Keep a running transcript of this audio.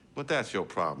But that's your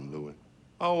problem, Louis.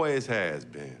 Always has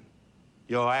been.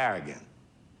 You're arrogant.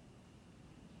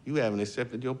 You haven't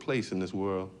accepted your place in this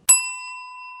world.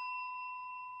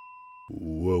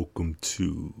 Welcome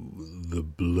to the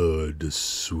Blood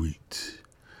Suite.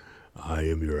 I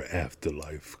am your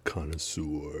afterlife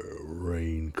connoisseur,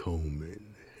 Rain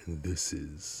Coleman, and this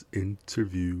is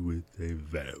Interview with a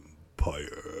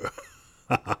Vampire.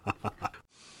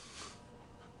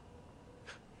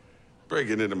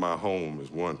 Breaking into my home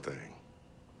is one thing.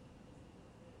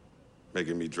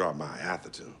 Making me drop my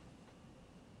Atherton.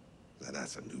 Now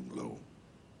that's a new blow.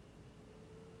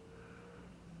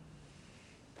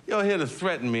 You're here to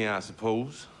threaten me, I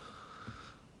suppose.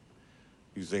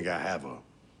 You think I have a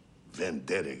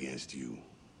vendetta against you,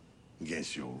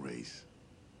 against your race?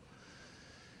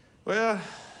 Well,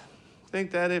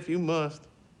 think that if you must.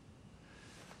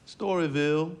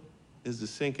 Storyville is the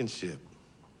sinking ship.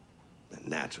 And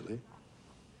naturally,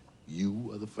 you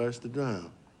are the first to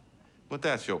drown. But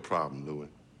that's your problem, Louis.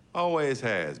 Always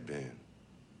has been.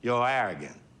 You're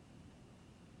arrogant.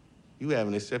 You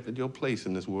haven't accepted your place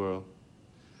in this world.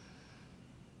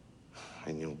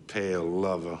 And your pale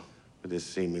lover with his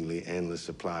seemingly endless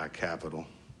supply of capital.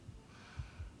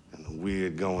 And the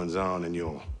weird goings-on in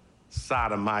your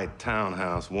sodomite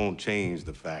townhouse won't change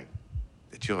the fact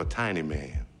that you're a tiny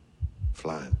man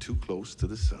flying too close to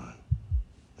the sun.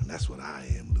 And that's what I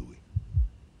am, Louis.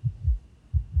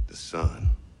 The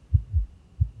sun.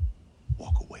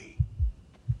 Walk away.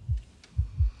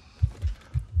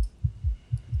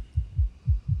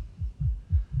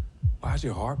 Why's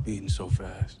your heart beating so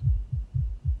fast?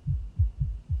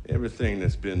 Everything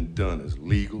that's been done is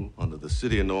legal under the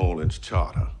City of New Orleans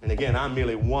Charter. And again, I'm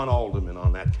merely one alderman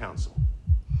on that council.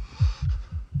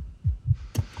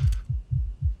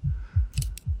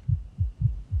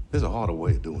 There's a harder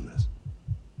way of doing this.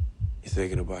 You're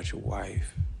thinking about your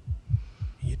wife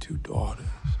and your two daughters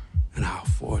and how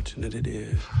fortunate it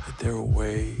is that they're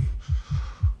away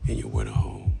in your winter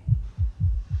home.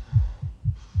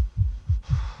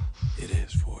 It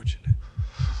is fortunate.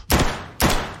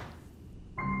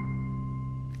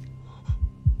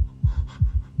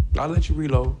 I'll let you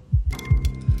reload.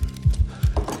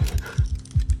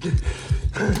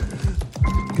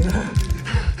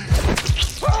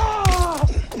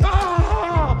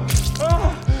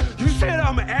 You said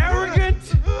I'm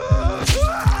arrogant?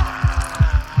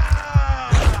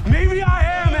 Maybe I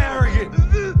am arrogant.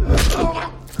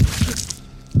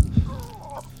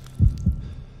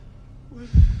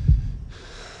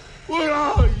 What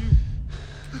are you?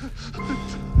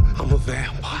 I'm a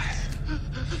vampire.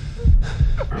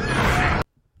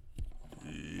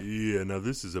 Yeah, now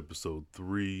this is episode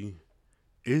 3.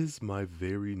 Is my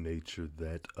very nature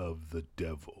that of the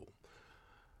devil?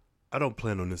 I don't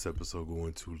plan on this episode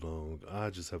going too long. I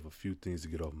just have a few things to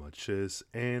get off my chest.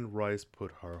 And Rice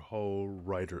put her whole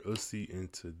writer Ussy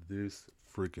into this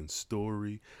freaking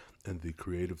story. And the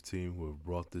creative team who have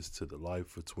brought this to the life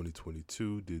for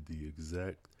 2022 did the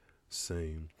exact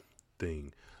same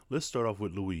thing. Let's start off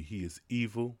with Louis. He is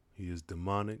evil. He is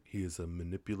demonic. He is a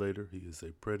manipulator. He is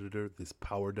a predator. This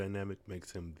power dynamic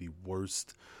makes him the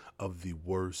worst of the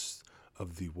worst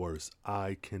of the worst.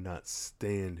 I cannot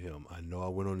stand him. I know I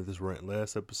went on this rant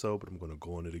last episode, but I'm going to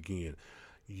go on it again.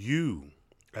 You,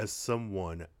 as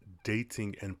someone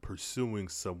dating and pursuing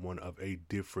someone of a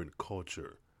different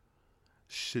culture,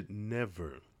 should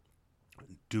never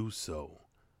do so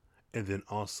and then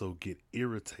also get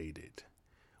irritated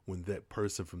when that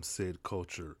person from said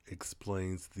culture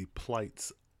explains the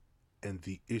plights and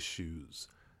the issues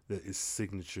that is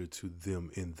signature to them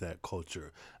in that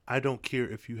culture. I don't care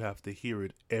if you have to hear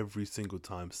it every single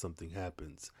time something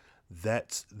happens.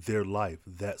 That's their life.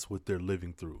 That's what they're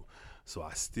living through. So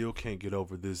I still can't get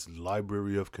over this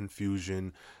Library of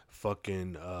Confusion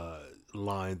fucking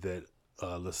line that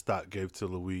Lestat gave to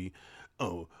Louis.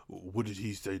 Oh, what did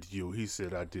he say to you? He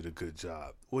said, I did a good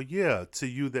job. Well, yeah, to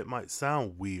you that might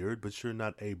sound weird, but you're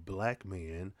not a black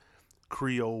man,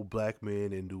 Creole black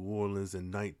man in New Orleans in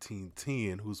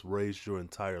 1910 who's raised your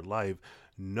entire life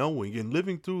knowing and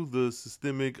living through the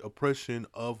systemic oppression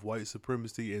of white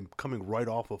supremacy and coming right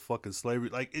off of fucking slavery.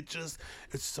 Like, it's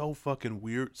so fucking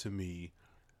weird to me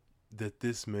that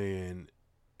this man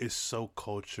is so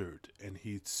cultured and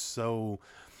he's so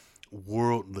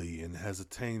worldly and has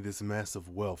attained this massive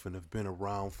wealth and have been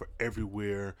around for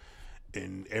everywhere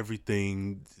and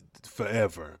everything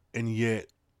forever, and yet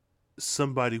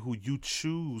somebody who you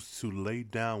choose to lay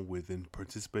down with and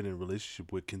participate in a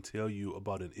relationship with can tell you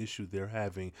about an issue they're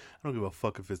having. I don't give a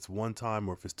fuck if it's one time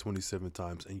or if it's 27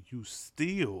 times, and you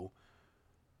still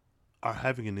are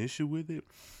having an issue with it.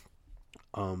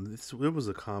 There was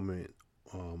a comment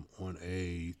on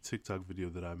a TikTok video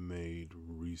that I made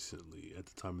recently at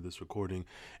the time of this recording,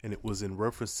 and it was in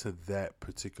reference to that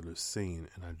particular scene.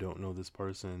 And I don't know this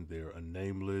person. They're a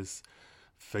nameless,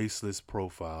 faceless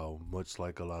profile, much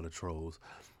like a lot of trolls.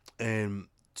 And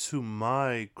to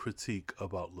my critique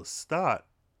about Lestat,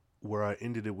 where I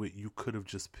ended it with, you could have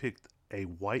just picked a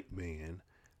white man,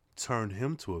 turned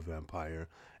him to a vampire,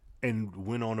 and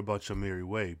went on about your merry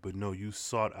way. But no, you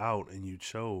sought out and you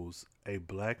chose a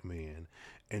black man,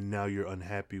 and now you're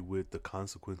unhappy with the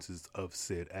consequences of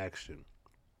said action.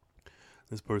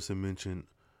 This person mentioned,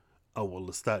 oh, well,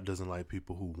 Lestat doesn't like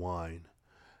people who whine.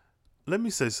 Let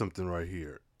me say something right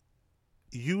here.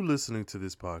 You listening to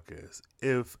this podcast,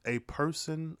 if a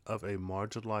person of a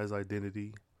marginalized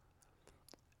identity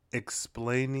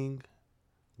explaining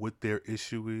what their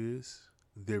issue is,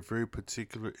 their very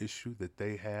particular issue that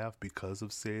they have because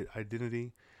of said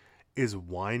identity, is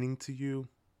whining to you,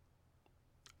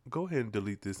 go ahead and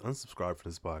delete this, unsubscribe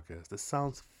from this podcast. That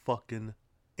sounds fucking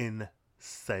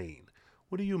insane.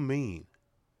 What do you mean?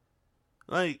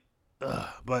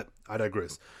 But I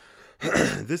digress.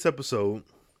 This episode,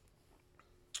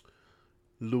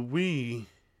 Louis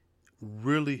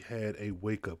really had a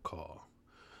wake-up call.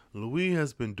 Louis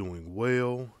has been doing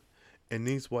well, and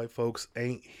these white folks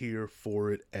ain't here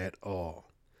for it at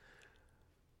all.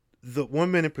 The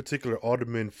one man in particular,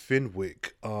 Alderman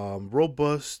Fenwick,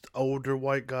 robust, older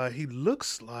white guy, he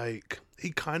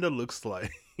kind of looks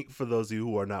like, for those of you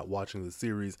who are not watching the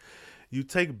series, you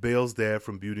take Belle's dad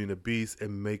from Beauty and the Beast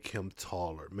and make him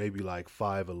taller, maybe like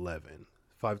 5'11",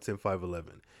 5'10", 5'11".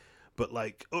 But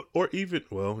like, or even,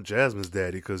 well, Jasmine's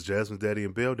daddy, because Jasmine's daddy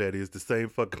and Belle daddy is the same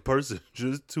fucking person,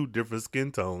 just two different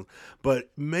skin tones. But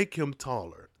make him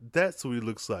taller. That's what he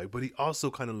looks like. But he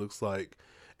also kind of looks like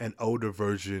an older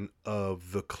version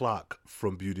of the Clock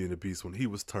from Beauty and the Beast when he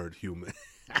was turned human.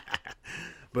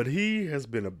 But he has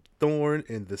been a thorn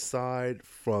in the side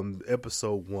from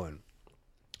episode 1.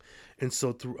 And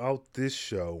so throughout this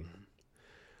show,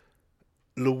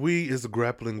 Louis is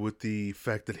grappling with the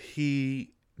fact that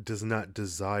he does not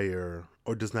desire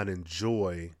or does not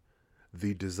enjoy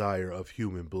the desire of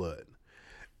human blood.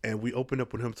 And we open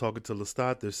up with him talking to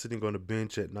Lestat. They're sitting on a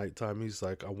bench at nighttime. He's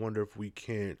like, I wonder if we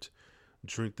can't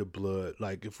drink the blood,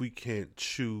 like if we can't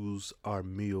choose our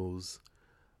meals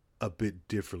a bit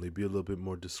differently, be a little bit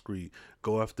more discreet,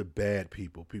 go after bad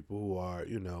people who are,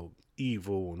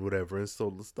 evil and whatever. And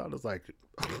so Lestat is like,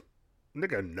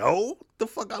 nigga, no, the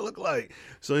fuck I look like?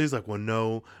 So he's like, well,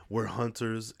 no, we're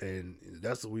hunters, and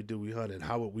that's what we do. We hunt, and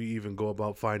how would we even go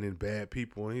about finding bad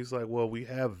people? And he's like, well, we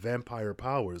have vampire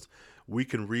powers. We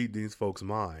can read these folks'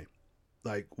 mind.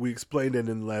 Like, we explained it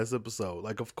in the last episode.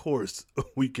 Like, of course,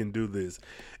 we can do this.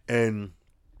 And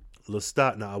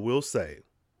Lestat, now I will say,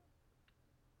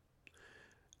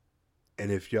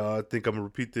 and if y'all think I'm going to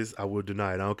repeat this, I will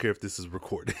deny it. I don't care if this is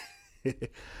recorded.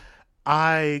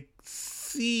 I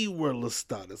see where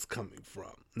Lestat is coming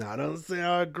from. Now, I don't say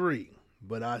I agree,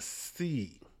 but I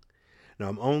see. Now,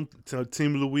 I'm on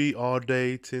Team Louis all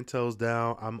day, 10 toes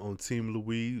down. I'm on Team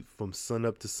Louis from sun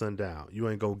up to sundown. You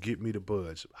ain't going to get me to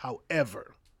budge.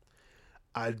 However,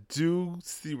 I do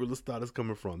see where Lestat is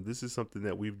coming from. This is something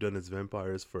that we've done as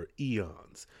vampires for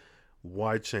eons.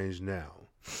 Why change now?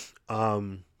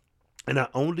 And I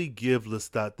only give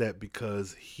Lestat that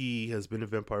because he has been a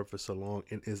vampire for so long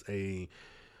and is a,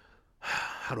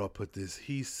 how do I put this?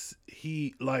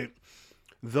 He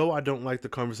though I don't like the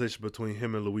conversation between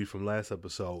him and Louis from last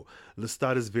episode,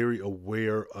 Lestat is very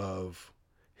aware of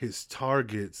his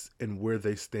targets and where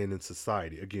they stand in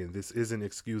society. Again, this isn't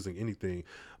excusing anything,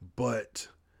 but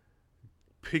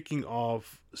picking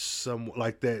off some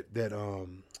like that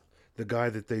the guy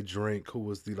that they drank who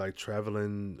was the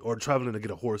traveling to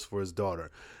get a horse for his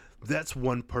daughter. That's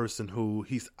one person who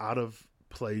he's out of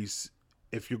place.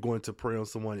 If you're going to prey on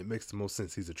someone, it makes the most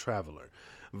sense. He's a traveler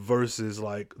versus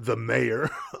the mayor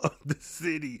of the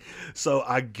city. So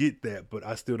I get that, but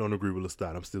I still don't agree with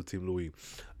Lestat. I'm still Team Louis.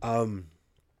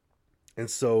 And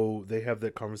so they have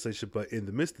that conversation. But in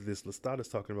the midst of this, Lestat is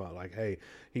talking about hey,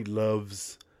 he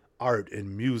loves art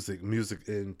and music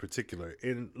in particular.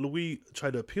 And Louis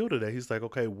tried to appeal to that. He's like,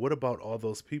 okay, what about all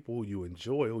those people who you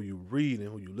enjoy, who you read, and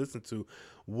who you listen to?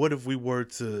 What if we were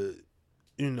to,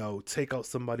 take out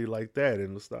somebody like that?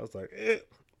 And Lestat's like,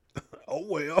 oh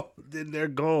well, then they're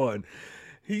gone.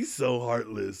 He's so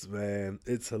heartless, man.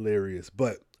 It's hilarious.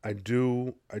 But I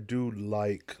don't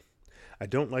like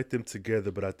them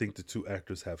together, but I think the two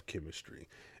actors have chemistry.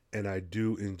 And I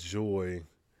do enjoy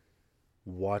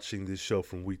watching this show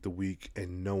from week to week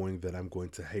and knowing that I'm going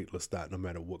to hate Lestat no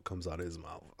matter what comes out of his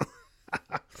mouth.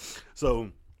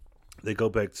 So They go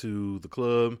back to the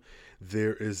club.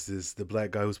 There is the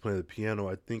black guy who's playing the piano.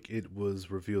 I think it was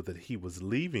revealed that he was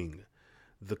leaving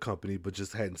the company, but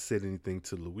just hadn't said anything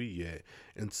to Louis yet.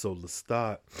 And so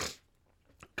Lestat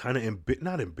kind of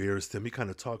not embarrassed him. He kind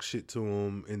of talked shit to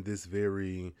him in this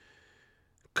very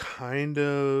kind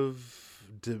of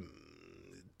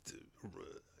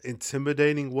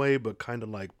intimidating way, but kind of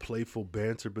like playful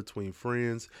banter between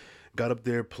friends. Got up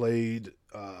there, played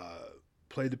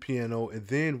the piano, and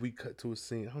then we cut to a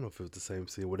scene. I don't know if it was the same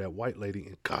scene where that white lady,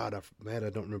 and God, I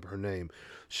don't remember her name.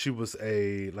 She was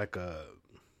I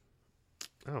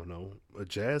don't know, a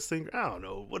jazz singer. I don't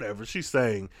know, whatever. She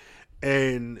sang,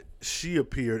 and she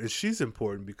appeared, and she's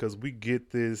important because we get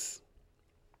this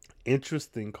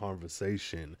interesting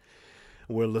conversation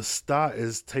where Lestat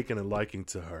is taking a liking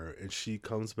to her, and she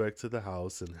comes back to the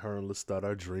house, and her and Lestat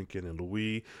are drinking, and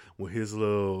Louis, with his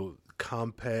little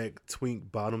compact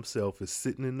twink bottom self, is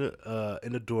sitting in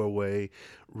the doorway,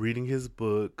 reading his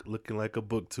book, looking like a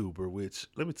booktuber. Which,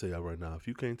 let me tell y'all right now, if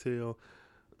you can't tell,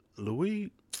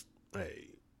 Louis, hey,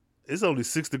 it's only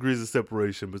 6 degrees of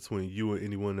separation between you and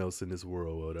anyone else in this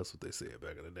world. Well, that's what they said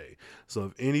back in the day. So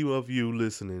if any of you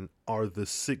listening are the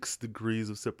 6 degrees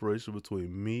of separation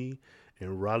between me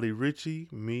and Riley Ritchie,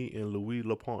 me and Louis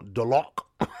Lapont Deloc,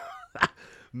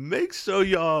 make sure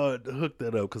y'all hook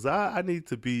that up, because I need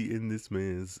to be in this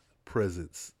man's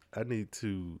presence. I need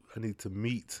to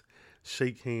meet,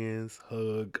 shake hands,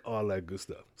 hug, all that good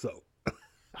stuff.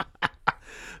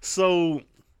 So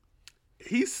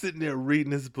he's sitting there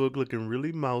reading his book, looking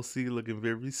really mousy, looking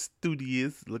very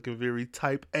studious, looking very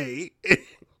type A.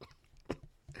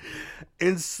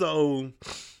 And so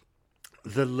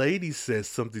the lady says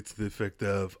something to the effect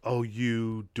of, "Oh,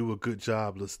 you do a good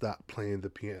job. Let's stop playing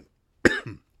the piano."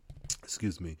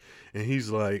 Excuse me. And he's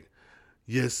like,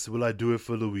 "Yes, well, I do it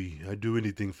for Louis. I do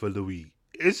anything for Louis."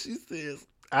 And she says,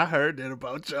 "I heard that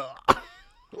about y'all."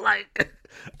 Like,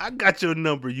 I got your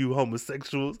number, you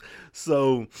homosexuals.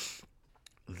 So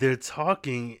they're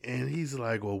talking, and he's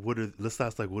like, "Well,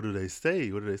 Lestat's like, what do they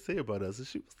say? What do they say about us?" And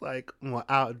she was like, "Well,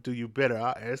 I'll do you better.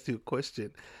 I'll ask you a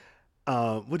question.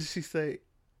 What did she say?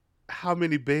 How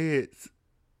many beds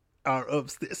are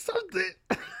upstairs?" Something.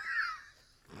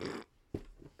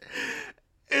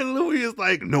 And Louis is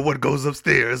like, "No one goes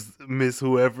upstairs, Miss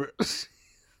Whoever."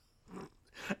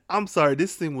 I'm sorry,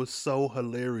 this thing was so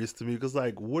hilarious to me because,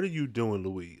 like, what are you doing,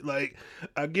 Louis? Like,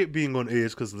 I get being on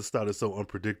edge because Lestat is so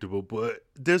unpredictable, but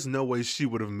there's no way she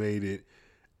would have made it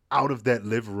out of that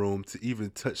living room to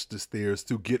even touch the stairs,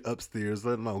 to get upstairs,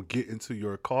 let alone get into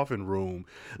your coffin room.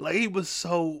 Like, he was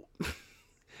so,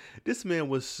 this man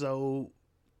was so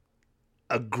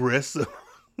aggressive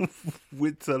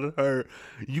with telling her,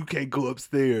 "You can't go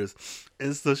upstairs."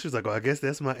 And so she was like, "Oh, I guess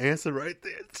that's my answer right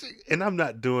there." And I'm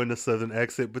not doing a southern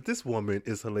accent, but this woman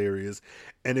is hilarious.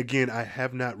 And again, I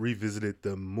have not revisited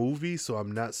the movie, so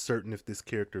I'm not certain if this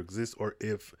character exists, or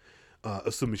if,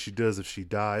 assuming she does, if she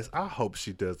dies. I hope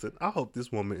she doesn't. I hope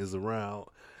this woman is around.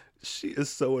 She is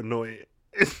so annoying.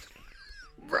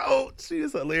 Bro, she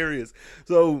is hilarious.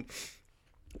 So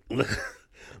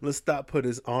Lestat put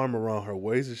his arm around her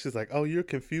waist, and she's like, "Oh, you're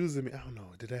confusing me." I don't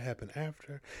know. Did that happen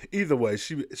after? Either way,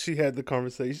 she had the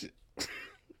conversation.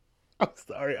 I'm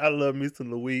sorry. I love me some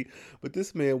Louis, but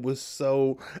this man was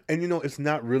so, and it's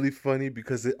not really funny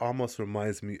because it almost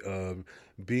reminds me of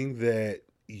being that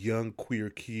young queer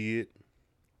kid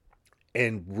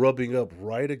and rubbing up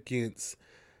right against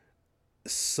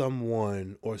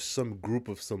someone or some group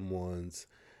of someone's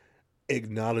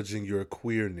acknowledging your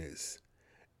queerness,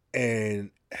 and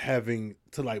having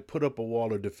to like put up a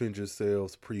wall or defend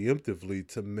yourselves preemptively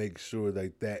to make sure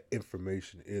that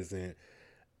information isn't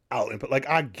out. But like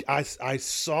I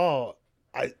saw,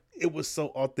 it was so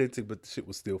authentic, but the shit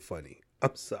was still funny.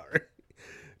 I'm sorry.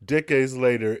 Decades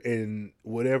later, in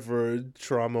whatever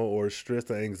trauma or stress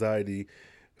or anxiety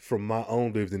from my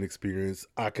own lived in experience,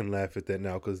 I can laugh at that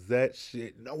now, because that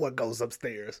shit, no one goes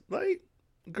upstairs. Like,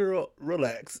 girl,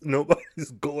 relax.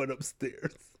 Nobody's going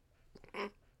upstairs.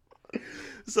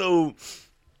 So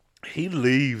he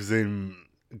leaves and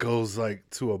goes like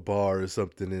to a bar or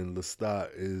something, and Lestat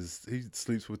he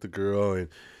sleeps with the girl,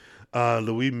 and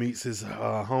Louis meets his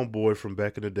homeboy from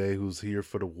back in the day who's here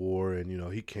for the war, and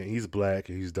he's black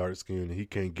and he's dark skinned and he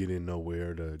can't get in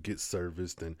nowhere to get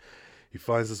serviced, and he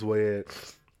finds his way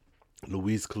at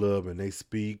Louis' club, and they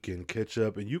speak and catch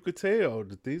up, and you could tell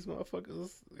that these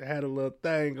motherfuckers had a little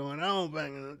thing going on back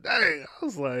in the day. I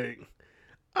was like,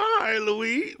 all right,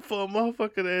 Louis, for a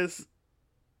motherfucker that's,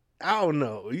 I don't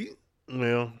know.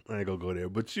 Well, I ain't gonna go there,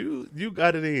 but you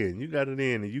got it in. You got it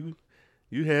in, and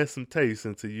you had some taste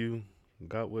until you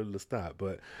got with Lestat.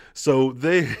 But so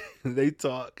they they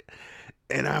talk,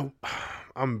 and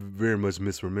I'm very much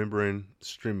misremembering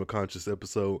Stream of Conscious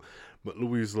episode. But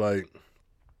Louis like,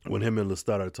 when him and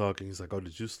Lestat are talking, he's like, "Oh,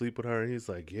 did you sleep with her?" And he's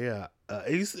like, "Yeah."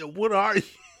 He said, "What are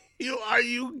you? Are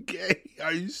you gay?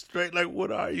 Are you straight? Like,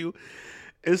 what are you?"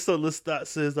 And so Lestat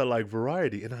says, "I like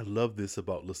variety," and I love this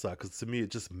about Lestat because to me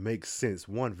it just makes sense.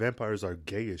 One, vampires are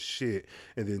gay as shit,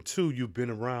 and then two, you've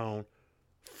been around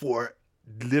for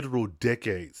literal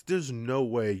decades. There's no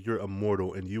way you're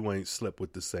immortal and you ain't slept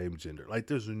with the same gender. Like,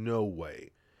 there's no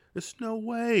way. There's no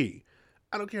way.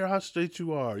 I don't care how straight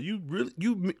you are. You really,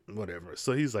 whatever.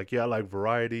 So he's like, yeah, I like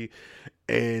variety.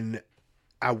 And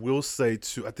I will say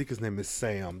too, I think his name is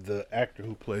Sam, the actor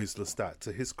who plays Lestat,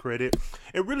 to his credit.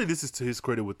 And really, this is to his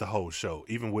credit with the whole show,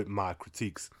 even with my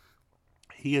critiques.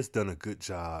 He has done a good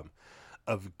job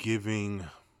of giving,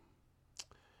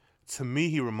 to me,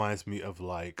 he reminds me of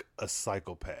like a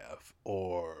psychopath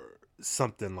or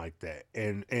something like that.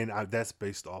 That's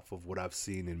based off of what I've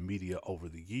seen in media over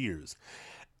the years.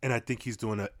 And I think he's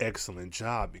doing an excellent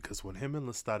job because when him and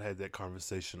Lestat had that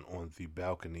conversation on the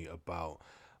balcony about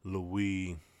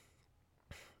Louis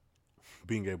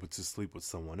being able to sleep with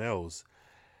someone else,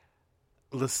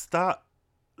 Lestat,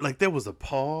 like, there was a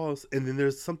pause, and then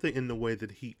there's something in the way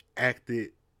that he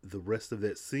acted the rest of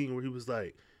that scene where he was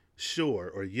like, sure,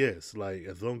 or yes, like,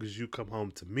 as long as you come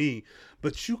home to me.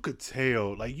 But you could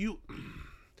tell, like, you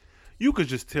could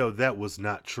just tell that was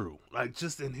not true. Like,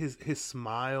 just in his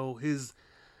smile,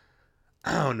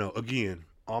 I don't know. Again,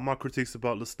 all my critiques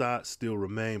about Lestat still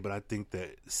remain, but I think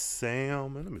that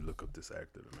Sam, and let me look up this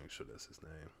actor to make sure that's his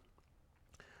name.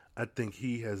 I think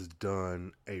he has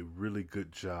done a really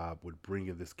good job with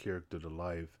bringing this character to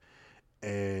life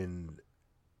and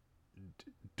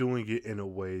doing it in a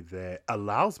way that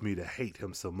allows me to hate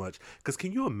him so much. Because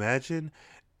can you imagine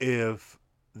if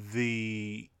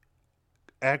the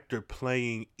actor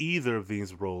playing either of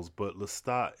these roles, but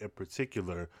Lestat in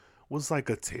particular, was like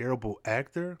a terrible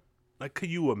actor? Like,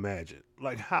 could you imagine?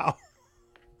 Like, how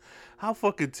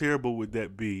fucking terrible would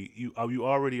that be? You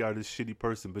already are this shitty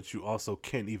person, but you also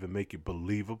can't even make it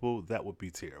believable. That would be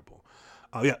terrible.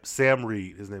 Yeah, Sam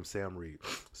Reed. His name's Sam Reed.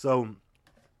 So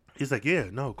he's like, yeah,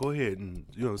 no, go ahead and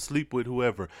sleep with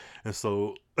whoever. And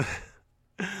so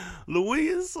Louis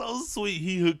is so sweet.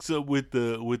 He hooks up with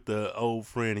the old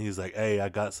friend. And he's like, hey, I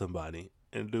got somebody.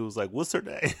 And the dude was like, what's her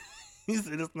name? He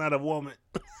said, it's not a woman.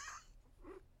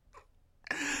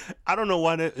 I don't know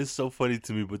why that is so funny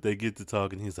to me, but they get to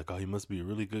talking. He's like, oh, he must be a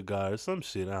really good guy or some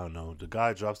shit. I don't know. The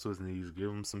guy drops to his knees, give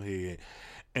him some head.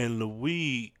 And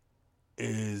Louis,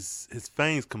 his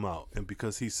fangs come out. And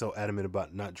because he's so adamant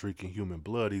about not drinking human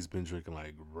blood, he's been drinking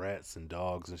like rats and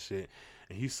dogs and shit.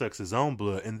 And he sucks his own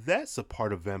blood. And that's a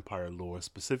part of vampire lore,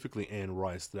 specifically Anne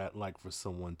Rice, that I'd like for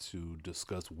someone to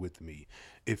discuss with me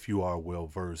if you are well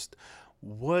versed.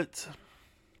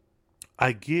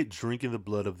 I get drinking the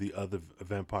blood of the other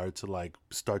vampire to like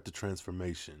start the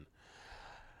transformation.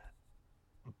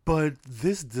 But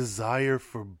this desire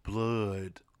for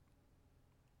blood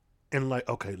and like,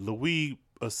 okay, Louis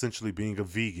essentially being a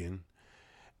vegan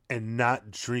and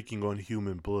not drinking on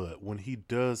human blood. When he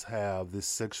does have this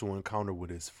sexual encounter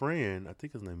with his friend, I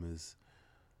think his name is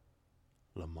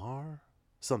Lamar?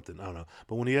 Something, I don't know.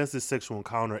 But when he has this sexual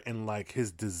encounter and like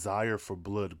his desire for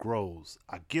blood grows,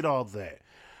 I get all that.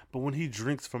 But when he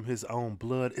drinks from his own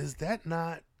blood, is that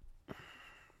not...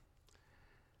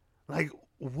 like,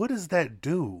 what does that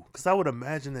do? Because I would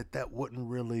imagine that wouldn't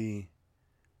really...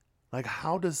 like,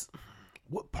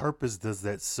 what purpose does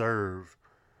that serve?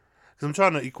 Because I'm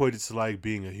trying to equate it to, like,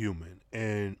 being a human.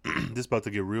 And this is about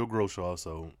to get real gross, y'all.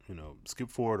 So, skip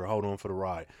forward or hold on for the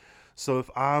ride. So if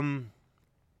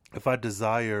I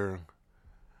desire,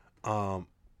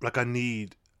 like, I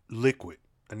need liquid.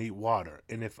 I need water.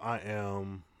 And if I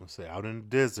am, let's say, out in the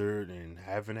desert and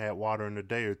haven't had water in a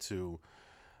day or two,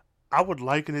 I would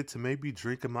liken it to maybe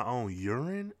drinking my own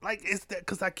urine. Like, it's that,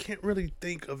 because I can't really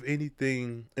think of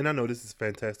anything. And I know this is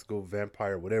fantastical,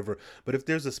 vampire, whatever. But if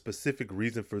there's a specific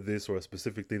reason for this or a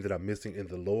specific thing that I'm missing in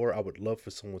the lore, I would love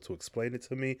for someone to explain it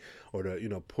to me or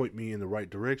to, point me in the right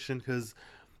direction. Because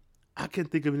I can't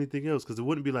think of anything else. Because it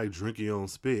wouldn't be like drinking your own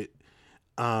spit.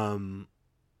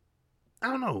 I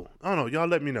don't know. Y'all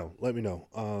let me know.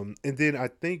 And then I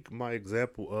think my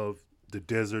example of the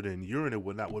desert and urine and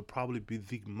whatnot would probably be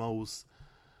the most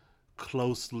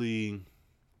closely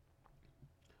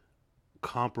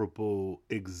comparable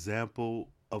example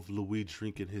of Louis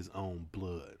drinking his own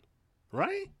blood.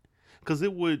 Right? Because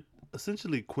it would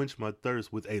essentially quench my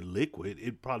thirst with a liquid.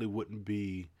 It probably wouldn't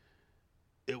be...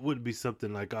 it wouldn't be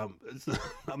something like I'm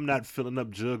not filling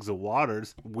up jugs of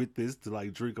waters with this to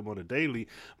like drink them on a daily,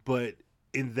 but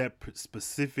in that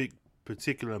specific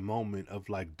particular moment of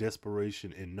like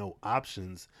desperation and no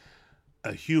options,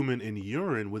 a human in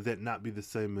urine, would that not be the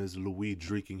same as Louis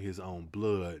drinking his own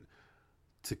blood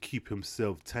to keep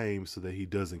himself tame so that he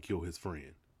doesn't kill his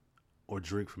friend or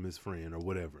drink from his friend or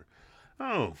whatever?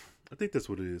 Oh, I think that's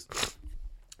what it is.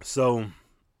 So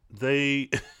they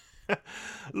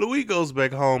Louis goes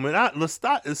back home, and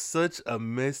Lestat is such a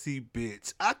messy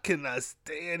bitch. I cannot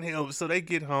stand him. So they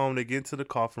get home, they get into the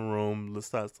coffin room.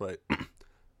 Lestat's like,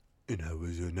 and how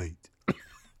was your night?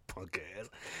 Punk ass.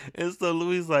 And so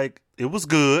Louis like, it was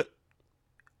good.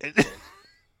 And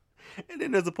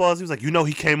then there's a pause. He was like,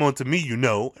 he came on to me, And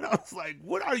I was like,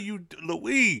 what are you,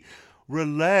 Louis?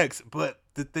 Relax. But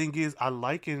the thing is, I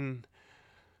liken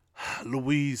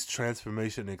Louis'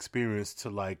 transformation experience to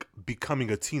like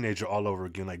becoming a teenager all over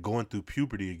again, like going through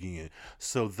puberty again.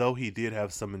 So though he did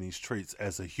have some of these traits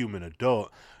as a human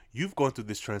adult, you've gone through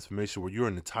this transformation where you're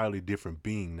an entirely different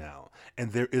being now.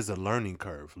 And there is a learning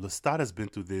curve. Lestat has been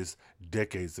through this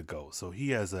decades ago. So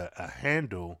he has a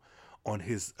handle on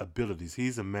his abilities.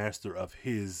 He's a master of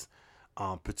his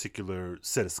particular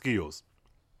set of skills.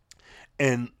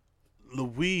 And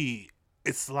Louis,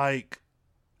 it's like,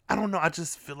 I don't know. I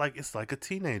just feel like it's like a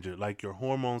teenager. Like your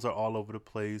hormones are all over the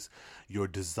place. Your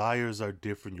desires are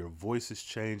different. Your voice is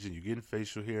changing. You're getting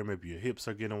facial hair. Maybe your hips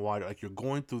are getting wider. Like you're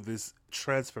going through this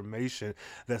transformation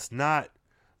that's not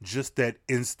just that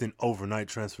instant overnight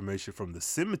transformation from the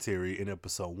cemetery in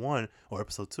episode 1 or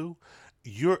episode 2.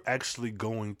 You're actually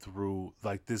going through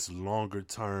like this longer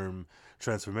term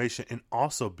transformation, and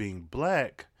also being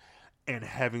black and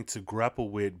having to grapple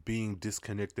with being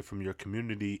disconnected from your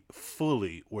community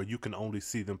fully, where you can only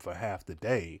see them for half the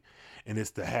day. And it's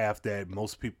the half that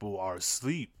most people are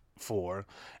asleep for.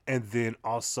 And then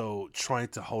also trying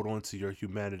to hold on to your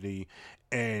humanity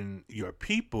and your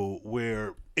people,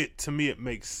 where to me, it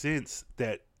makes sense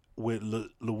that with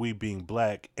Louis being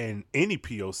black and any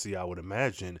POC, I would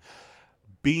imagine,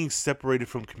 being separated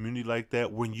from community like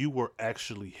that, when you were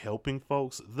actually helping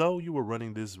folks, though you were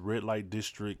running this red light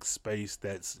district space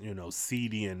that's,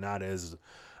 seedy and not as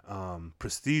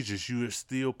prestigious, you are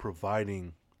still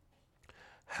providing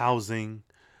housing,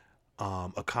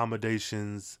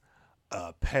 accommodations,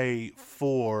 pay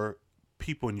for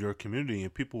people in your community,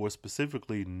 and people were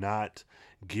specifically not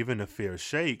given a fair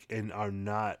shake and are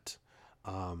not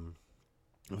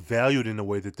valued in the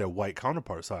way that their white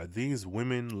counterparts are. These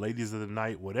women, ladies of the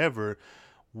night, whatever,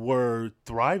 were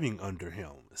thriving under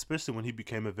him, especially when he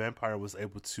became a vampire, was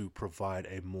able to provide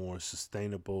a more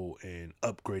sustainable and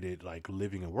upgraded like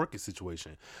living and working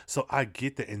situation. So I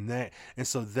get that in that. And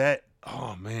so that,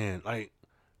 oh man, like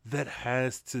that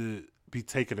has to be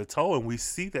taking a toll. And we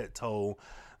see that toll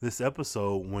this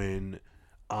episode when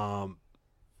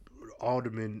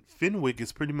Alderman Fenwick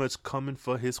is pretty much coming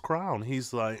for his crown.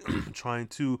 He's like trying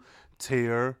to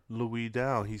tear Louis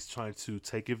down. He's trying to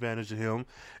take advantage of him.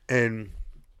 And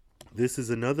this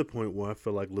is another point where I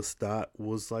feel like Lestat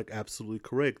was like absolutely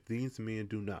correct. These men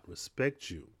do not respect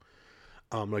you.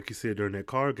 Like you said during that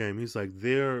card game, he's like,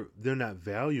 they're not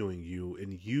valuing you,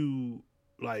 and you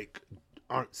like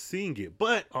aren't seeing it.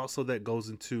 But also that goes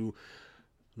into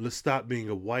Lestat being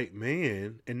a white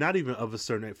man, and not even of a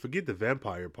certain, forget the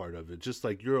vampire part of it, just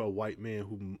like you're a white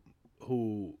man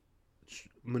who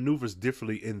maneuvers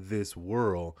differently in this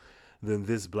world than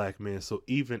this black man. So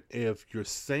even if you're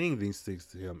saying these things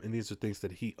to him, and these are things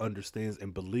that he understands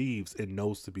and believes and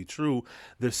knows to be true,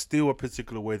 there's still a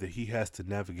particular way that he has to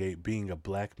navigate being a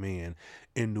black man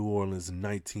in New Orleans in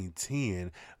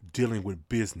 1910, dealing with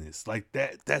business. Like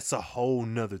that's a whole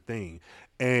nother thing.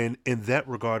 And in that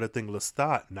regard, I think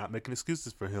Lestat, not making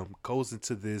excuses for him, goes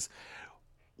into this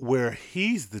where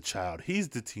he's the child, he's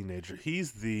the teenager,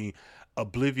 he's the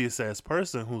oblivious ass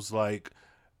person who's like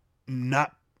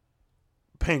not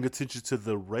paying attention to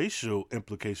the racial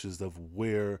implications of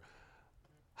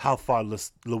how far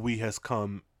Louis has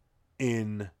come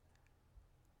in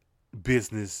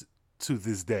business to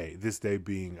this day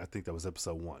being, I think that was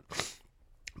episode 1.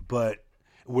 But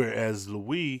whereas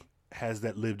Louis has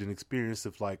that lived in experience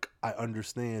of like, I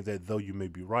understand that though you may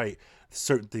be right,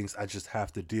 certain things I just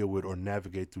have to deal with or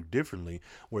navigate through differently.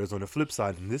 Whereas on the flip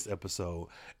side, in this episode,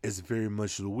 is very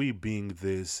much Louis being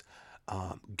this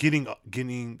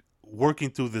working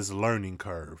through this learning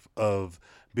curve of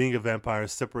being a vampire,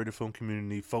 separated from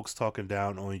community, folks talking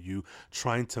down on you,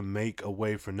 trying to make a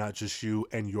way for not just you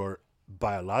and your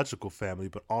biological family,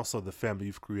 but also the family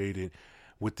you've created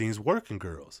with these working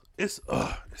girls. It's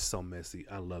so messy.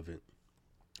 I love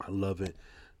it.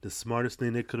 The smartest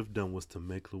thing they could have done was to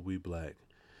make Louis black.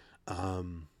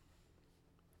 Man.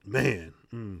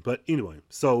 But anyway,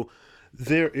 so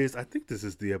there is, I think this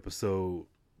is the episode,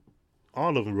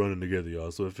 all of them running together,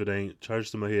 y'all. So if it ain't,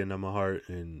 charge to my head, not my heart,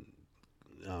 and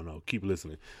I don't know, keep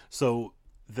listening. So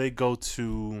they go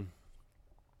to,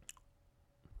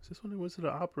 is this when they went to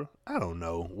the opera? I don't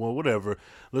know. Well, whatever.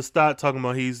 Let's start talking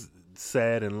about he's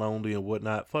sad and lonely and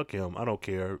whatnot. Fuck him. I don't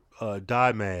care.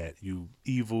 Die mad, you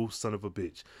evil son of a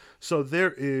bitch. So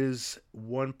there is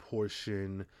one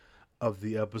portion of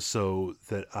the episode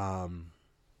that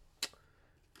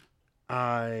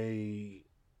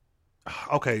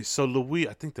okay, so Louis,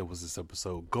 I think that was this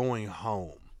episode, going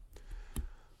home.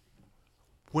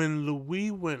 When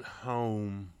Louis went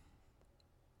home,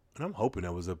 and I'm hoping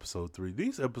that was episode 3,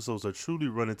 these episodes are truly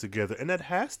running together, and that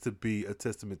has to be a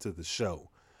testament to the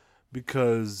show,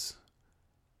 because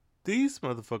these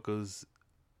motherfuckers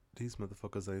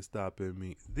ain't stopping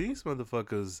me. These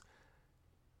motherfuckers,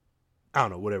 I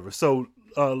don't know, whatever. So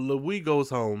Louis goes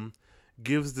home,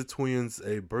 gives the twins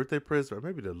a birthday present, or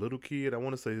maybe the little kid. I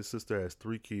want to say his sister has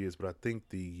 3 kids, but I think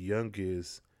the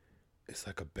youngest is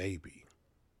like a baby.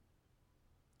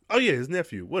 Oh yeah, his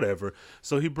nephew, whatever.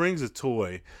 So he brings a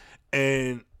toy,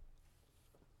 and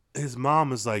his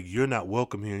mom is like, "You're not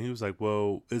welcome here." And he was like,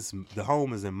 "Well, the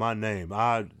home is in my name.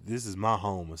 This is my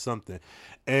home or something."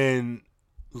 And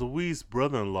Louis'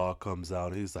 brother-in-law comes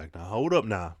out. He's like, "Now hold up,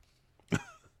 now.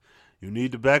 You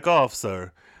need to back off,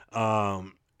 sir."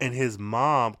 And his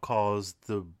mom calls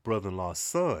the brother-in-law's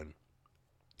son.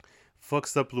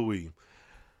 Fucks up Louis.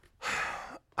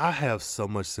 I have so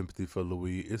much sympathy for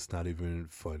Louis. It's not even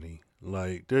funny.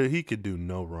 Like, he could do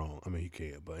no wrong. I mean, he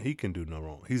can't, but he can do no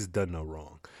wrong. He's done no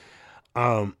wrong.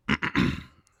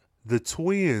 The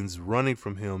twins running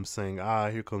from him saying,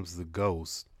 here comes the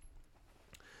ghost.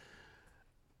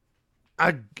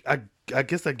 I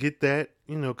guess I get that,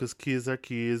 because kids are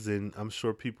kids, and I'm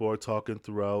sure people are talking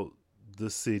throughout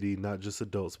the city, not just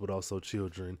adults, but also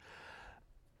children.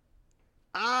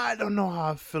 I don't know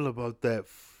how I feel about that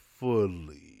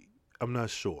fully. I'm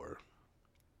not sure.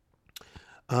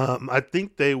 I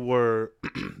think they were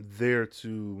there to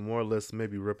more or less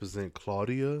maybe represent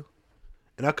Claudia.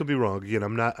 And I could be wrong. Again,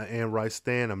 I'm not an Anne Rice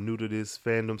stan. I'm new to this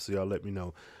fandom, so y'all let me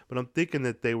know. But I'm thinking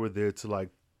that they were there to like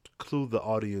clue the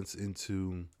audience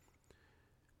into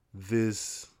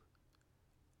this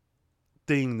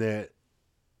thing that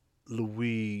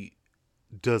Louis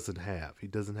doesn't have. He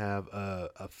doesn't have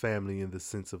a family in the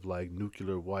sense of like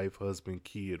nuclear wife, husband,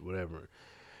 kid, whatever.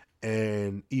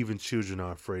 And even children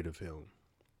are afraid of him.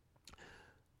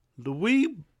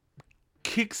 Louis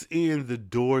kicks in the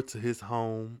door to his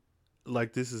home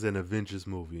like this is an Avengers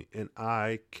movie, and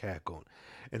I cackled.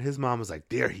 And his mom was like,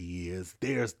 "There he is.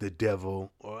 There's the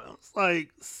devil." Or I was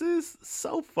like, "Sis,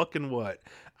 so fucking what?"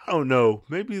 I don't know.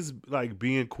 Maybe it's like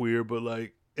being queer, but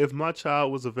like, if my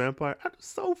child was a vampire,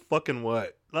 so fucking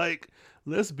what? Like,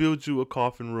 let's build you a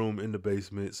coffin room in the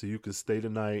basement so you can stay the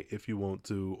night if you want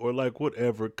to, or like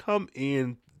whatever. Come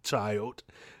in, child.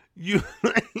 You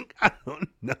like, I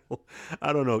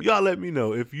don't know. Y'all let me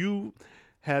know if you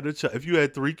had if you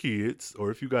had 3 kids, or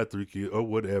if you got 3 kids, or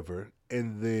whatever,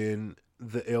 and then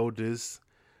the eldest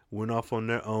went off on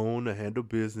their own to handle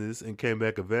business and came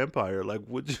back a vampire. Like,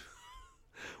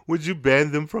 would you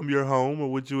ban them from your home,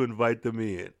 or would you invite them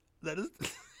in? That is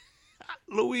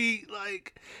Louis,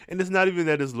 like, and it's not even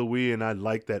that it's Louis and I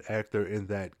like that actor in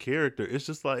that character. It's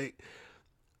just like,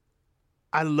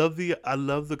 I love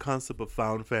the concept of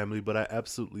found family, but I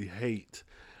absolutely hate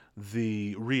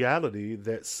the reality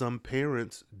that some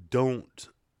parents don't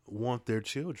want their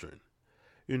children,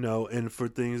 and for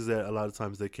things that a lot of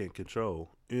times they can't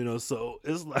control, so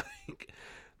it's like,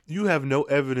 you have no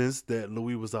evidence that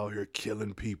Louis was out here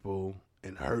killing people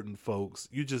and hurting folks.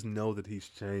 You just know that he's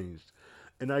changed.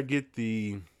 And I get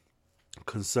the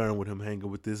concern with him hanging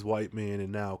with this white man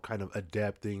and now kind of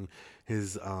adapting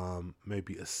his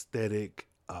maybe aesthetic,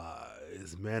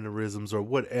 his mannerisms or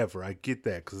whatever. I get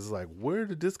that, because it's like, where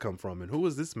did this come from and who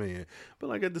is this man? But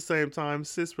like, at the same time,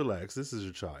 sis, relax. This is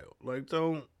your child. Like,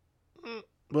 don't.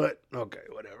 But okay,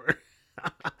 whatever.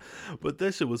 But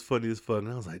that shit was funny as fuck. And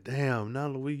I was like, damn, now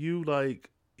Louis,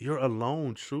 you're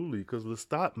alone truly, because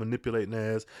Lestat manipulating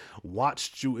ass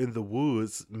watched you in the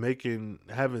woods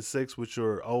having sex with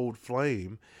your old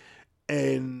flame,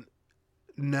 and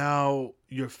now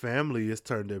your family has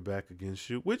turned their back against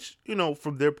you, which,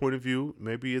 from their point of view,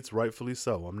 maybe it's rightfully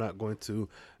so. I'm not going to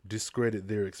discredit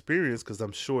their experience, because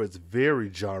I'm sure it's very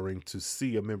jarring to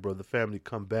see a member of the family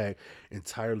come back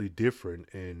entirely different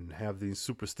and have these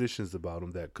superstitions about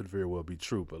them that could very well be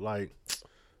true. But like,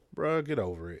 bruh, get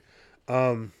over it.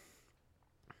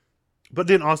 But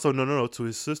then also, no, to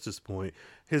his sister's point,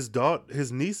 his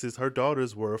nieces, her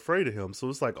daughters were afraid of him. So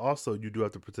it's like, also, you do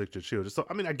have to protect your children. So,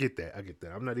 I mean, I get that.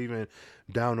 I'm not even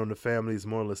down on the family. It's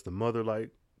more or less the mother, like,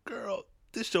 girl,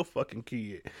 this your fucking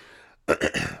kid.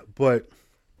 But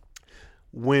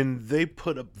when they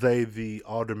put up, the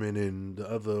aldermen and the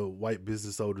other white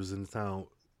business owners in the town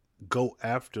go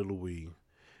after Louis,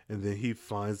 and then he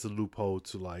finds the loophole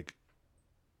to, like,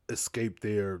 escape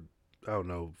their, I don't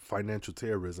know, financial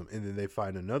terrorism, and then they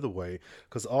find another way,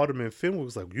 because Alderman Fenwick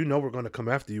was like, we're going to come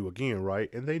after you again,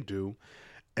 right? And they do.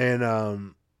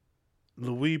 And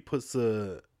Louis puts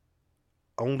a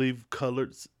only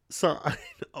colored sign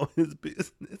on his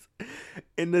business,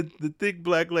 and the thick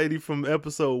black lady from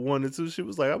episode 1 and 2, she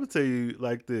was like, I'm gonna tell you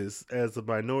like this, as a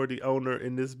minority owner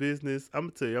in this business, I'm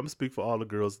gonna tell you, I'm gonna speak for all the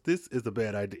girls, this is a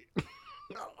bad idea.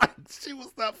 She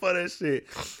was not for that shit,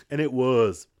 and it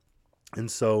was. And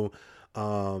so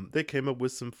they came up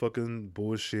with some fucking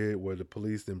bullshit where the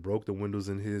police then broke the windows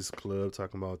in his club,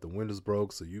 talking about the windows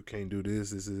broke, so you can't do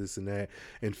this, and that.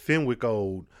 And Fenwick,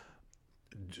 old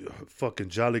fucking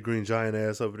Jolly Green Giant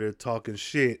ass over there talking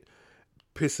shit,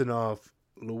 pissing off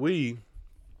Louis.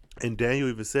 And Daniel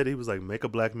even said, he was like, make a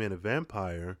black man a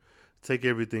vampire, take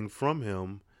everything from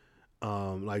him,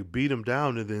 like beat him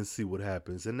down, and then see what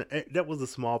happens. And that was a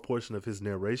small portion of his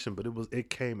narration, but it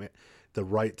came at the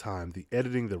right time. The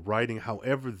editing, the writing,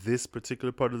 however this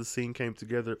particular part of the scene came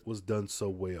together was done so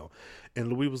well.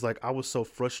 And Louis was like, I was so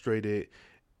frustrated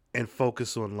and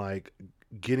focused on like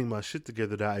getting my shit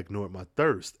together that I ignored my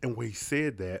thirst. And when he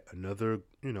said that, another,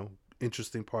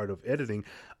 interesting part of editing,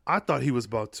 I thought he was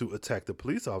about to attack the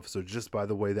police officer just by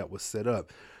the way that was set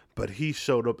up. But he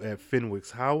showed up at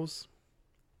Fenwick's house.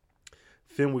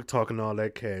 Fenwick talking all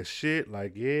that cash shit,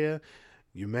 like, yeah,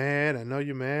 you mad, I know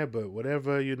you're mad, but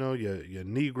whatever, you're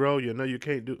Negro, you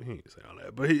can't do, he didn't say all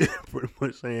that, but he pretty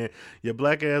much saying, your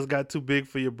black ass got too big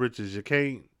for your britches, you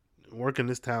can't work in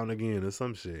this town again, or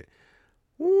some shit.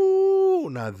 Ooh,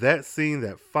 now that scene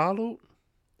that followed,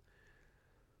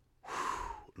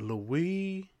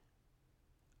 Louis,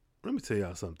 let me tell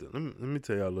y'all something, let me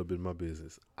tell y'all a little bit of my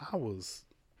business.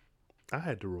 I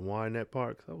had to rewind that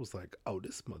part, because I was like, oh,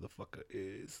 this motherfucker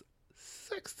is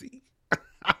sexy.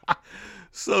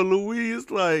 So Louis is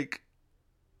like,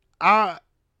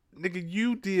 nigga,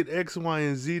 you did X, Y,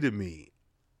 and Z to me.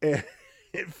 And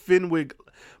Fenwick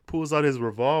pulls out his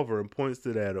revolver and points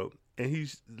it at him.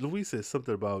 And Louis says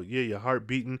something about, yeah, your heart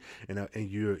beating, and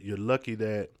you're lucky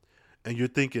that, and you're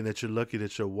thinking that you're lucky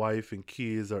that your wife and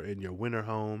kids are in your winter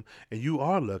home, and you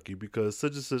are lucky because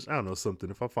such and such, I don't know, something.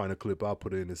 If I find a clip, I'll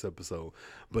put it in this episode.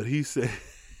 But he said,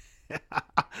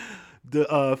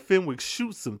 Fenwick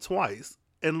shoots him twice,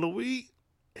 and Louis,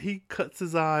 he cuts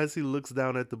his eyes, he looks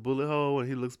down at the bullet hole, and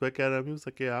he looks back at him. He was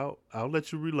like, yeah, I'll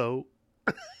let you reload.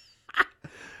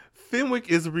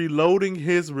 Fenwick is reloading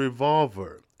his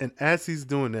revolver, and as he's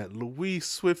doing that, Louis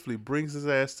swiftly brings his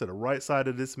ass to the right side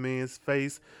of this man's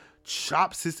face,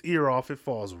 chops his ear off. It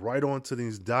falls right onto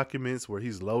these documents where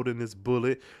he's loading this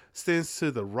bullet. Stands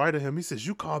to the right of him. He says,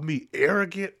 you called me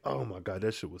arrogant? Oh my God,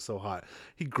 that shit was so hot.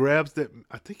 He grabs that,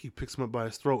 I think he picks him up by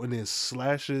his throat and then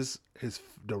slashes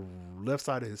the left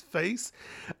side of his face.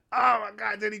 Oh my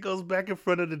God, then he goes back in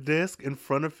front of the desk in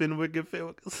front of Fenwick, and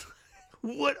Fenwick is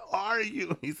what are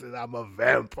you? He says, I'm a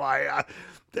vampire.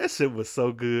 That shit was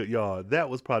so good, y'all.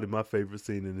 That was probably my favorite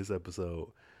scene in this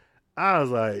episode. I was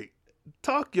like,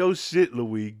 talk your shit,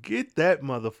 Louis. Get that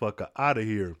motherfucker out of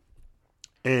here.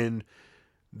 And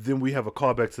then we have a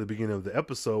callback to the beginning of the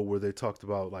episode where they talked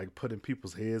about like putting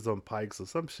people's heads on pikes or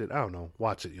some shit. I don't know.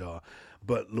 Watch it, y'all.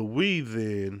 But Louis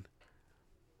then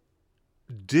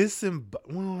he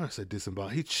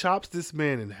chops this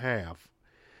man in half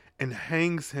and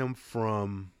hangs him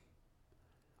from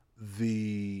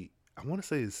I want to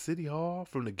say it's City Hall,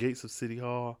 from the gates of City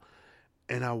Hall.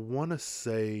 And I want to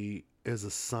say there's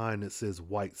a sign that says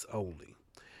whites only.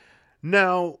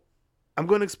 Now, I'm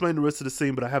going to explain the rest of the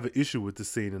scene, but I have an issue with the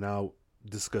scene, and I'll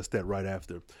discuss that right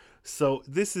after. So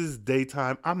this is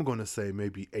daytime. I'm going to say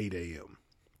maybe 8 a.m.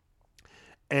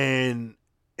 And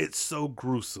it's so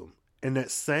gruesome. And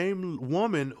that same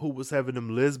woman who was having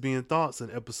them lesbian thoughts in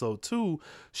episode 2,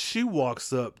 she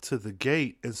walks up to the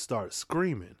gate and starts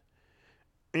screaming.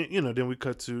 And, then we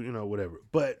cut to, whatever.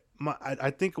 But I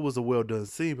think it was a well done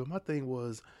scene. But my thing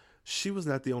was, she was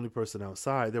not the only person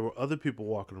outside. There were other people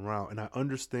walking around. And I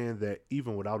understand that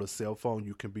even without a cell phone,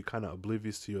 you can be kind of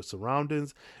oblivious to your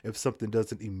surroundings if something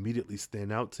doesn't immediately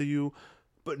stand out to you.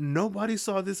 But nobody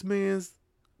saw this man's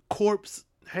corpse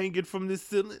hanging from this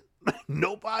ceiling.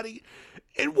 Nobody.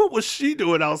 And what was she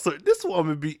doing outside? This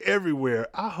woman be everywhere.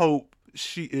 I hope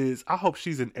she's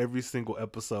in every single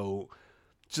episode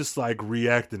just like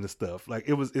reacting to stuff. Like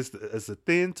it's a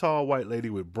thin, tall white lady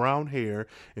with brown hair.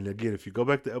 And again, if you go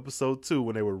back to episode 2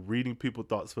 when they were reading people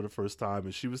thoughts for the first time,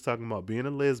 and she was talking about being a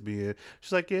lesbian,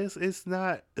 she's like, yes, it's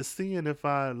not a sin if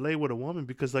I lay with a woman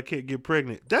because I can't get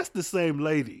pregnant. That's the same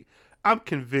lady. I'm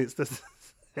convinced that's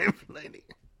the same lady.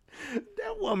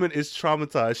 That woman is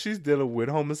traumatized. She's dealing with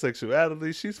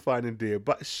homosexuality. She's finding dead,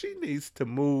 but she needs to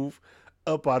move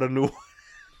up out of New Orleans.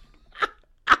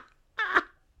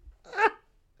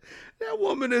 That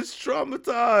woman is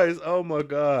traumatized. Oh my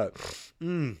God.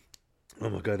 Oh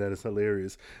my God, that is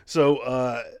hilarious. So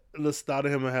Lestat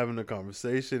and him are having a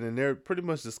conversation, and they're pretty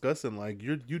much discussing like,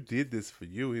 you did this for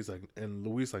you. He's like, and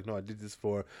Luis like, no, I did this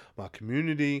for my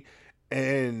community.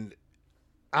 And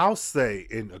I'll say,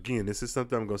 and again, this is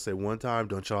something I'm gonna say one time.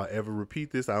 Don't y'all ever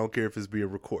repeat this. I don't care if it's being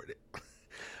recorded.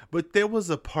 But there was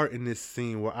a part in this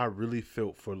scene where I really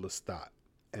felt for Lestat,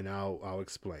 and I'll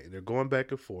explain. They're going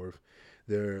back and forth.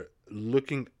 They're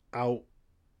looking out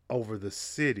over the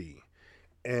city,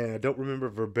 and I don't remember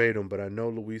verbatim, but I know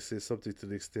Luis said something to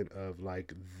the extent of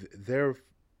like, they're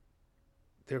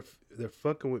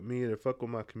fucking with me, they're fucking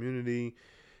with my community,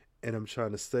 and I'm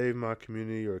trying to save my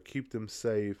community or keep them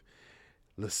safe.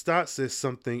 Lestat says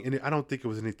something, and I don't think it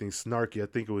was anything snarky. I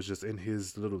think it was just in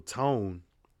his little tone.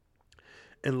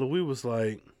 And Louis was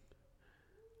like,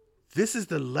 this is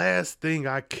the last thing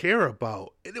I care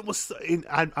about. And it was, and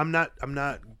I'm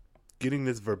not getting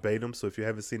this verbatim. So if you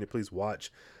haven't seen it, please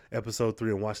watch episode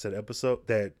 3 and watch that episode,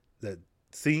 that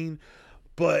scene.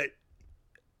 But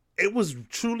it was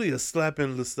truly a slap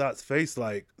in Lestat's face.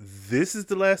 Like, this is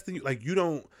the last thing, like, you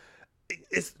don't,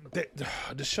 it's that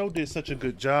the show did such a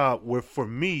good job where, for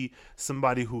me,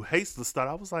 somebody who hates Lestat,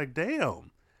 I was like,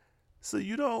 damn, so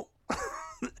you don't,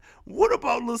 what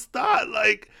about Lestat?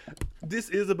 Like, this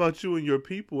is about you and your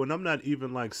people, and I'm not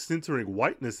even like centering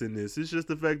whiteness in this. It's just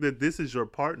the fact that this is your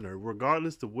partner,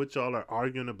 regardless of what y'all are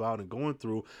arguing about and going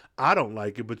through. I don't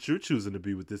like it, but you're choosing to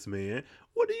be with this man.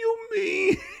 What do you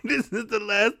mean? This is the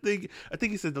last thing. I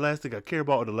think he said the last thing I care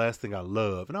about or the last thing I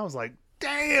love. And I was like,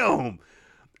 damn,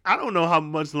 I don't know how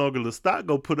much longer Lestat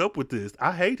go put up with this.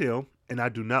 I hate him, and I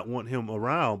do not want him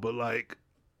around, but like,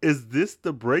 is this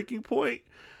the breaking point?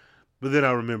 But then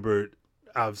I remembered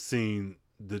I've seen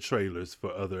the trailers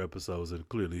for other episodes, and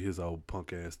clearly his old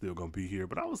punk ass still gonna be here.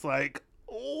 But I was like,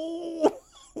 oh,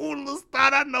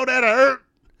 Lestat, I know that hurt.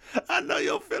 I know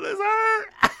your feelings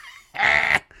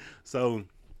hurt. So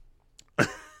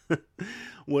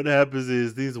what happens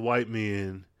is these white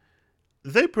men,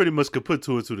 they pretty much could put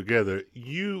 2 and 2 together.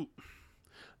 You're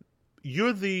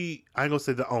the, I ain't gonna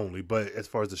say the only, but as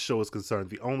far as the show is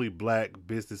concerned, the only black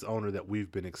business owner that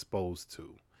we've been exposed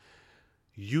to.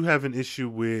 You have an issue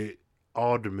with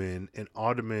Alderman, and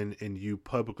Alderman and you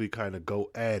publicly kind of go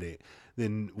at it.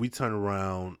 Then we turn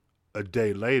around a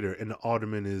day later, and the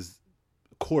Alderman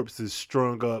corpse is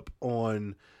strung up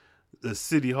on the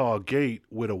City Hall gate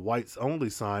with a whites only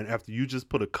sign after you just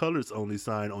put a colors only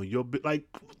sign on your like,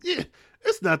 yeah,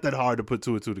 it's not that hard to put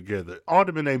 2 and 2 together.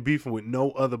 Alderman ain't beefing with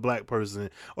no other black person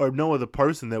or no other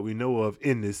person that we know of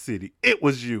in this city. It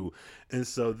was you. And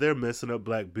so they're messing up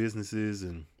black businesses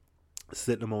and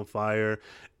setting them on fire.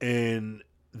 And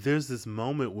there's this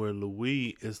moment where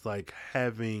Louis is like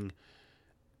having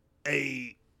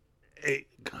I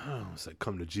don't say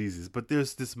come to Jesus, but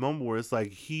there's this moment where it's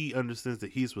like he understands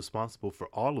that he's responsible for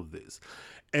all of this,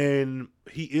 and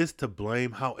he is to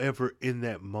blame. However, in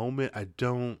that moment,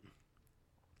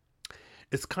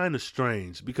 it's kind of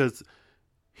strange because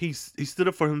he stood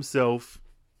up for himself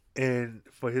and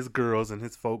for his girls and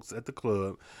his folks at the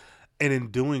club. And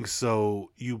in doing so,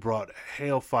 you brought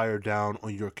hellfire down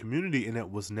on your community, and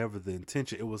that was never the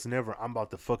intention. It was never, I'm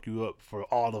about to fuck you up for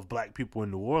all of black people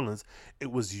in New Orleans.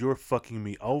 It was, you're fucking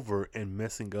me over and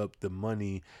messing up the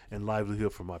money and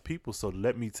livelihood for my people, so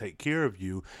let me take care of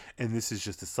you, and this is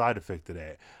just a side effect of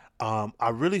that. I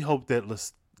really hope that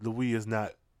Louis is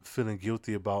not feeling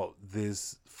guilty about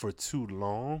this for too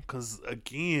long, because,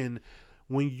 again,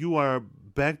 when you are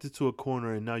backed into a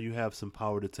corner and now you have some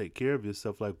power to take care of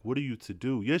yourself, like, what are you to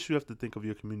do? Yes, you have to think of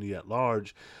your community at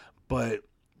large, but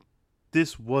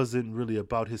this wasn't really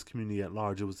about his community at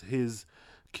large. It was his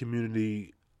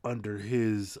community under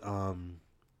his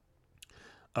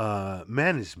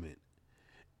management.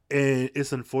 And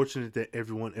it's unfortunate that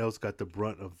everyone else got the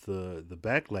brunt of the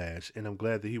backlash, and I'm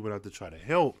glad that he went out to try to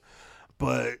help,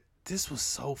 but this was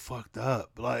so fucked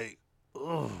up. Like,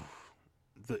 ugh.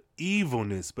 the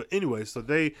evilness. But anyway, so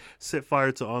they set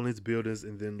fire to all these buildings,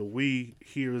 and then Louis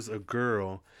hears a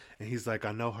girl, and he's like,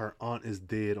 I know her aunt is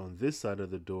dead on this side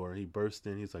of the door. He bursts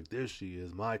in, he's like, there she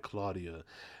is, my Claudia.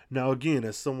 Now again,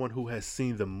 as someone who has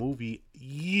seen the movie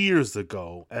years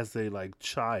ago as a like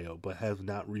child, but have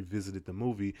not revisited the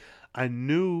movie, I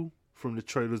knew from the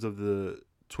trailers of the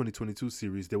 2022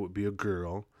 series there would be a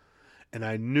girl. And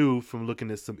I knew from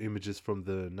looking at some images from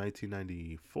the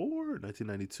 1994,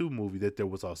 1992 movie that there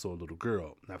was also a little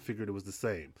girl. And I figured it was the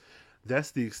same.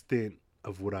 That's the extent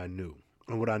of what I knew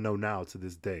and what I know now to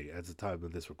this day at the time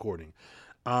of this recording.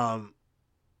 And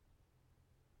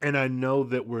I know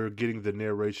that we're getting the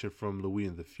narration from Louis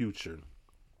in the future.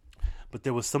 But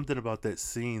there was something about that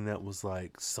scene that was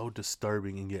like so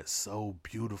disturbing and yet so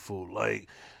beautiful. Like,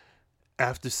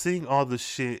 after seeing all the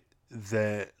shit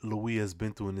that Louis has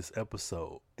been through in this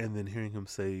episode, and then hearing him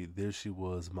say, there she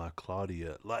was, my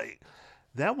Claudia, like,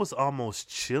 that was almost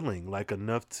chilling, like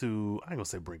enough to, I ain't gonna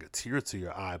say bring a tear to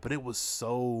your eye, but it was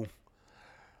so,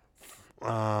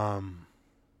 I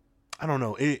don't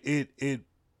know,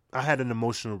 I had an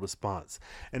emotional response.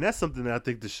 And that's something that I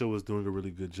think the show is doing a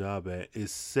really good job at,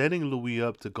 is setting Louis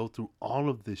up to go through all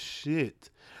of this shit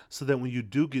so that when you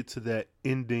do get to that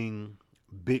ending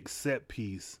big set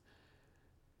piece,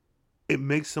 it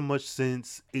makes so much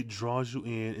sense. It draws you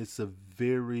in. It's a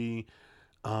very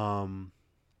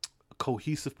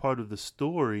cohesive part of the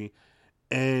story.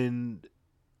 And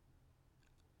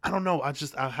I don't know. I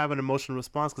have an emotional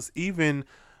response because even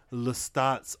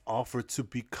Lestat's offer to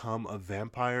become a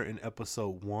vampire in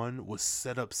episode 1 was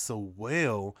set up so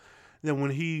well that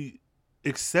when he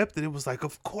accepted, it was like,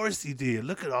 of course he did.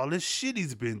 Look at all this shit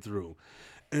he's been through.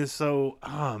 And so,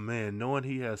 man, knowing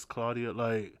he has Claudia,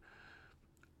 like,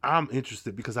 I'm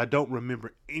interested because I don't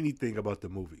remember anything about the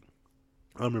movie.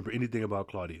 I don't remember anything about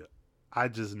Claudia. I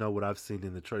just know what I've seen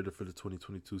in the trailer for the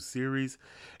 2022 series,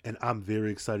 and I'm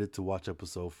very excited to watch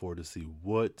episode 4 to see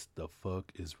what the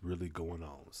fuck is really going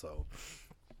on. So,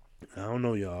 I don't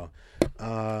know, y'all.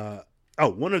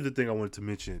 One other thing I wanted to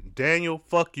mention. Daniel,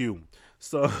 fuck you.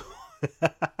 So,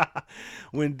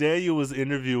 when Daniel was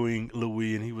interviewing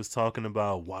Louis and he was talking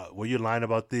about, were you lying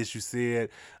about this? You said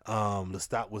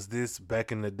Lestat was this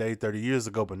back in the day 30 years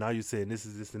ago, but now you're saying this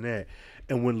is this and that.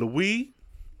 And when Louis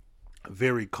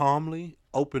very calmly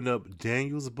opened up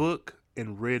Daniel's book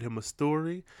and read him a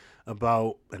story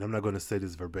about, and I'm not going to say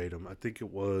this verbatim, I think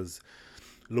it was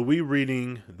Louis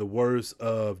reading the words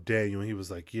of Daniel, and he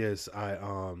was like, yes,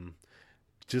 I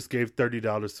just gave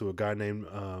 $30 to a guy named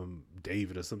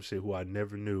David or some shit who I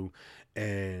never knew,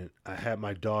 and I had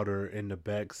my daughter in the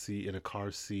back seat in a car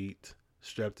seat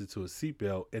strapped into a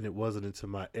seatbelt, and it wasn't until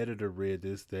my editor read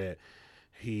this that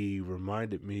he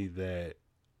reminded me that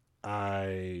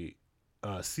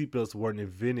seatbelts weren't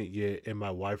invented yet, and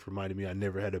my wife reminded me I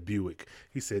never had a Buick.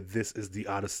 He said, this is the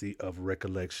Odyssey of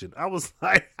recollection. I was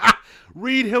like,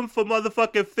 read him for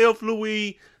motherfucking filth,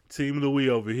 Louis. Team Louis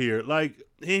over here. Like,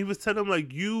 he was telling him,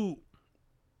 like, you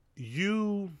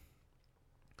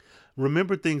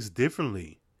remember things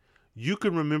differently. You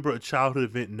can remember a childhood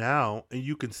event now, and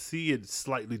you can see it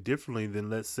slightly differently than,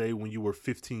 let's say, when you were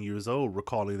 15 years old,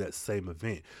 recalling that same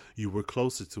event. You were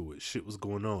closer to it. Shit was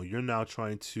going on. You're now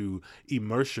trying to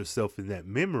immerse yourself in that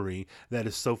memory that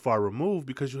is so far removed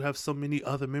because you have so many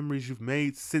other memories you've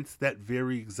made since that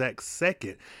very exact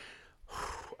second.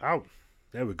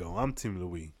 There we go. I'm Team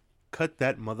Louis. Cut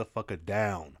that motherfucker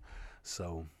down.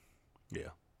 So,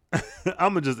 yeah.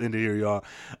 I'm going to just end it here, y'all.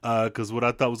 Because what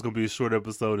I thought was going to be a short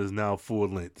episode is now full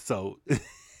length. So,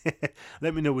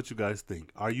 let me know what you guys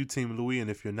think. Are you Team Louis?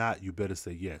 And if you're not, you better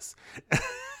say yes.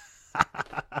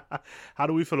 How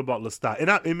do we feel about Lestat? And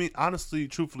I mean, honestly,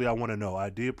 truthfully, I want to know. I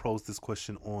did pose this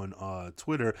question on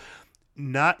Twitter,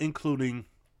 not including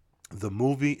the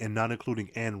movie and not including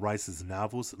Anne Rice's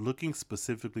novels, looking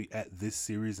specifically at this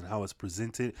series and how it's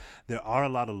presented. There are a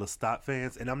lot of Lestat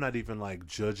fans, and I'm not even like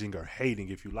judging or hating.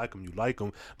 If you like them, you like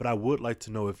them. But I would like to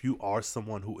know, if you are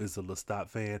someone who is a Lestat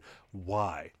fan,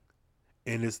 why?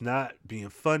 And it's not being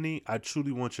funny. I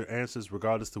truly want your answers,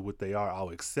 regardless to what they are.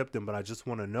 I'll accept them, but I just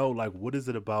want to know, like, what is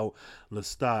it about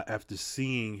Lestat after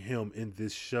seeing him in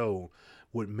this show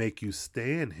would make you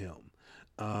stan him?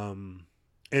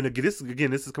 And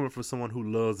again, this is coming from someone who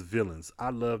loves villains. I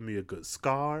love me a good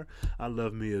Scar. I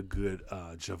love me a good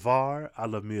Javar. I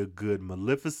love me a good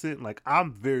Maleficent. Like,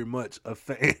 I'm very much a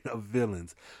fan of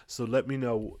villains. So let me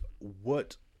know,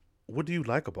 what do you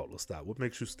like about Lestat? What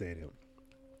makes you stand him?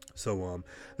 So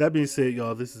that being said,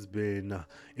 y'all, this has been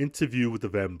Interview with the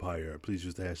Vampire. Please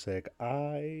use the hashtag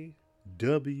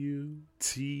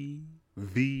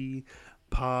IWTV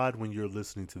pod when you're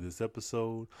listening to this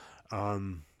episode.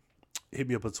 Hit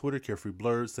me up on Twitter, Carefree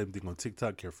Blurred. Same thing on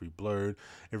TikTok, Carefree Blurred.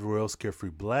 Everywhere else, Carefree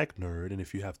Black Nerd. And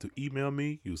if you have to email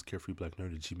me, use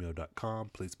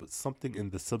carefreeblacknerd@gmail.com. Please put something in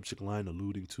the subject line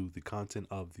alluding to the content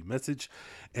of the message.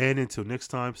 And until next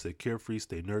time, stay carefree,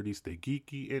 stay nerdy, stay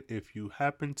geeky. And if you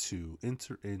happen to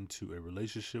enter into a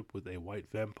relationship with a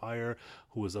white vampire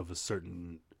who is of a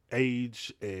certain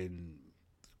age and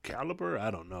caliber, I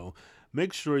don't know,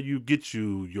 make sure you get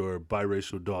your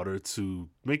biracial daughter to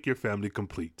make your family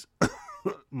complete.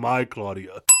 My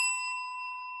Claudia.